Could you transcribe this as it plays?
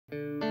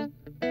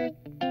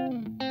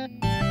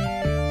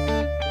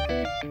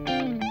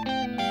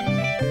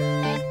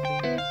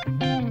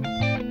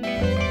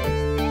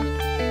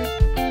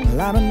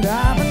I've been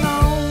driving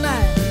all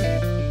night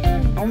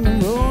on the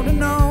road to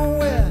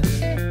nowhere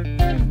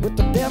with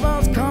the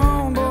devil's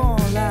cornball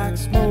like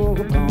smoke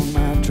upon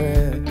my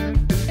track.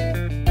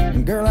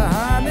 And girl, I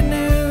hardly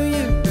knew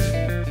you,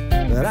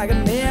 but I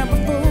could never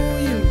fool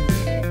you.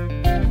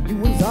 You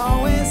was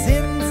always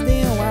sitting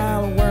still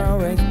while the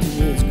world raced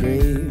to its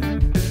grave.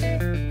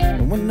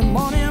 And when the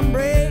morning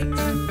breaks,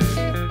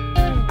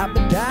 I'll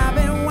be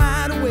diving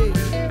wide awake,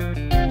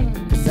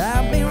 'cause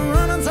I've been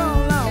running so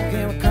long,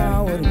 can't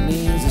recall what it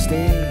means to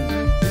stay.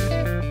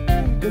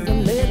 'Cause I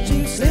let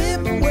you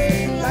slip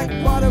away like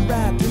water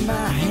right through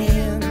my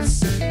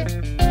hands.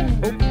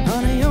 Oh,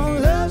 honey, your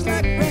love's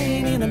like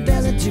rain in a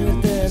desert to a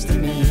thirsty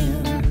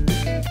man.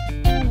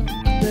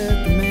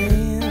 Thirsty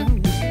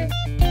man.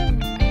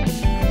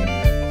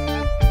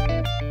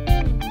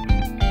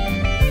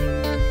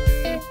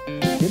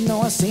 You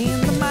know I've seen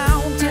the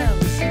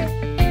mountains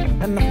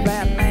and the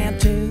flat land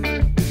too.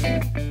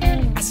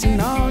 I've seen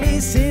all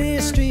these city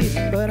streets,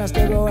 but I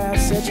still go out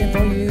searching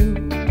for you.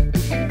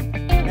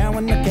 Now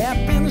in the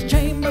captain's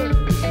chamber,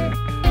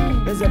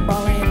 there's a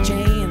ball and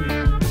chain.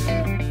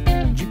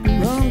 You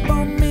can run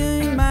for a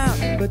million miles,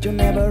 but you'll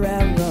never out